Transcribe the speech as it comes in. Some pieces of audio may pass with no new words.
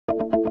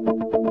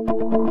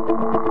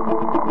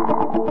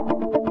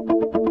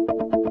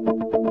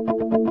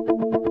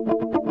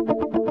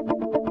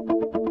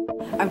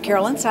I'm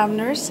Carolyn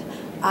Sumners.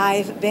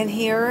 I've been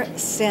here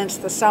since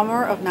the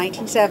summer of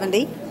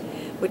 1970,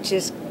 which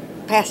is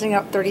passing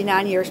up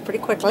 39 years pretty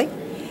quickly.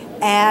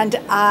 And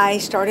I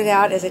started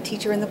out as a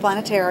teacher in the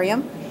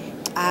planetarium.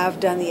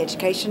 I've done the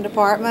education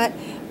department.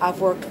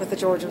 I've worked with the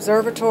Georgia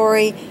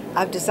Observatory.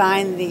 I've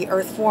designed the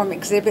Earthform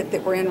exhibit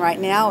that we're in right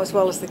now, as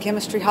well as the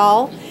chemistry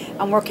hall.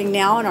 I'm working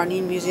now in our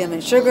new museum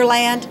in Sugar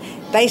Land.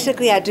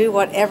 Basically, I do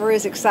whatever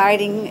is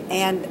exciting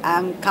and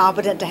I'm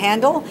competent to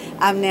handle.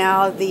 I'm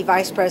now the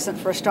vice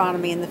president for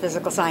astronomy and the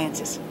physical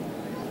sciences.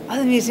 Oh,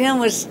 the museum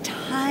was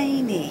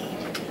tiny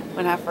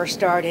when I first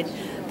started.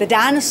 The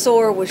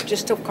dinosaur was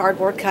just a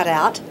cardboard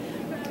cutout.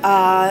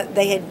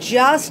 They had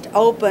just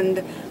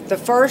opened the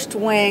first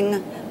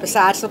wing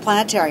besides the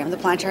planetarium. The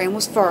planetarium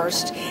was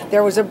first.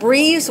 There was a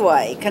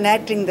breezeway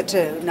connecting the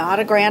two, not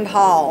a grand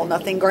hall,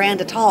 nothing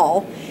grand at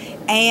all.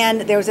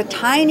 And there was a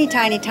tiny,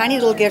 tiny, tiny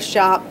little gift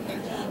shop.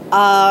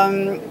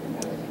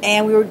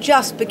 And we were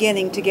just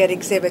beginning to get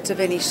exhibits of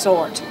any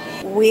sort.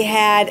 We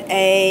had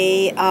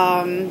a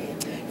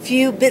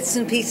few bits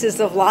and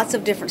pieces of lots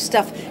of different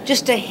stuff,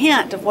 just a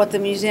hint of what the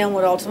museum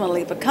would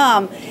ultimately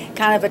become,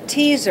 kind of a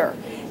teaser.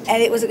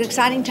 And it was an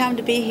exciting time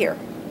to be here.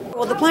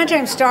 Well, the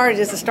planetarium started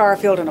as a star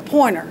field and a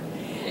pointer,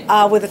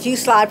 with a few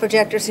slide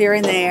projectors here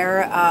and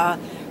there.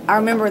 I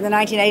remember in the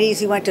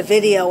 1980s we went to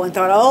video and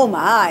thought, oh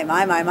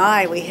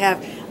my, we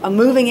have a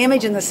moving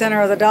image in the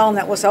center of the dome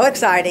that was so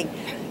exciting.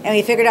 And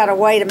we figured out a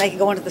way to make it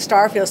go into the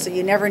star field so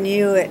you never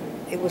knew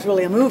it was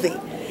really a movie.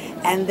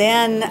 And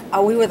then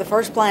we were the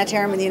first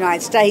planetarium in the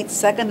United States,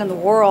 second in the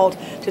world,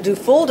 to do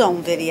full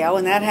dome video,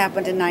 and that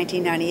happened in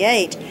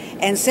 1998.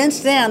 And since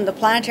then, the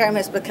planetarium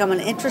has become an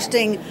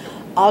interesting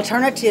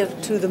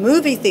alternative to the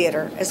movie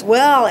theater, as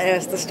well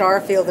as the star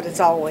field that it's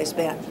always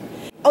been.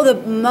 Oh, the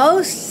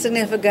most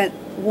significant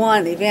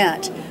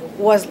event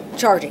was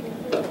charging.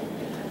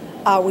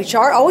 We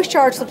always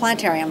charged the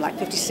planetarium like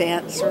 50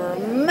 cents or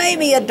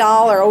maybe $1.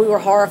 Oh, we were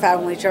horrified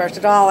when we charged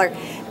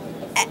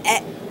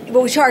 $1.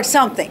 But we charged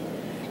something.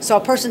 So a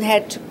person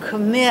had to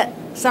commit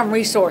some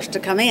resource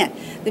to come in.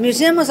 The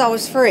museum was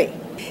always free.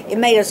 It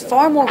made us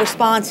far more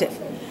responsive.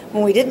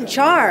 When we didn't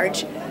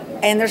charge,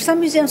 and there's some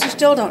museums who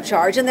still don't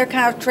charge, and they're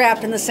kind of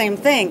trapped in the same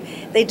thing.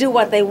 They do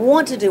what they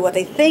want to do, what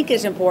they think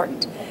is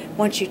important.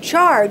 Once you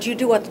charge, you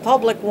do what the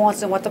public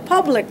wants and what the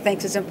public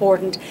thinks is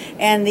important,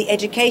 and the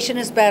education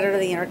is better,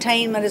 the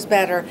entertainment is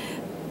better.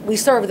 We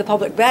serve the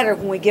public better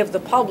when we give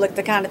the public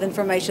the kind of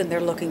information they're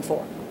looking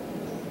for.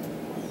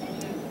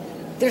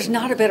 There's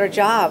not a better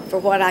job for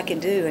what I can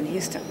do in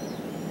Houston.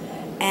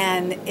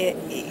 And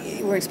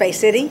we're in Space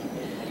City.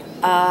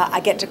 I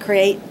get to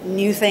create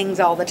new things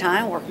all the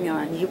time, working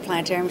on a new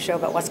planetarium show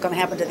about what's going to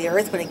happen to the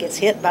Earth when it gets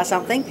hit by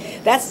something.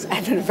 That's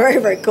been a very,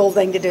 very cool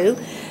thing to do.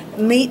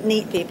 Meet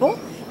neat people.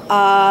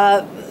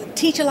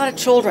 Teach a lot of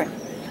children.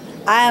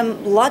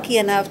 I'm lucky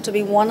enough to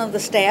be one of the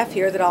staff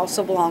here that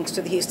also belongs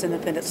to the Houston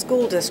Independent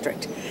School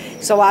District.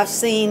 So I've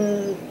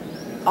seen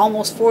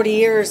almost 40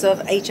 years of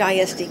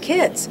HISD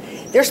kids.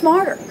 They're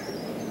smarter.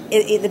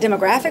 The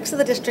demographics of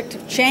the district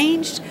have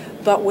changed,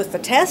 but with the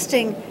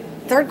testing,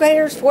 third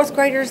graders, fourth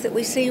graders that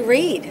we see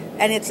read,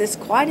 and it's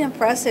quite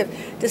impressive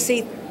to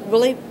see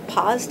really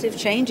positive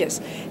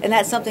changes. And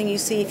that's something you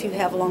see if you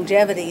have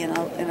longevity in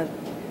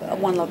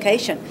one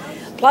location.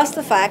 Plus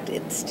the fact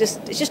it's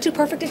just too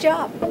perfect a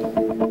job.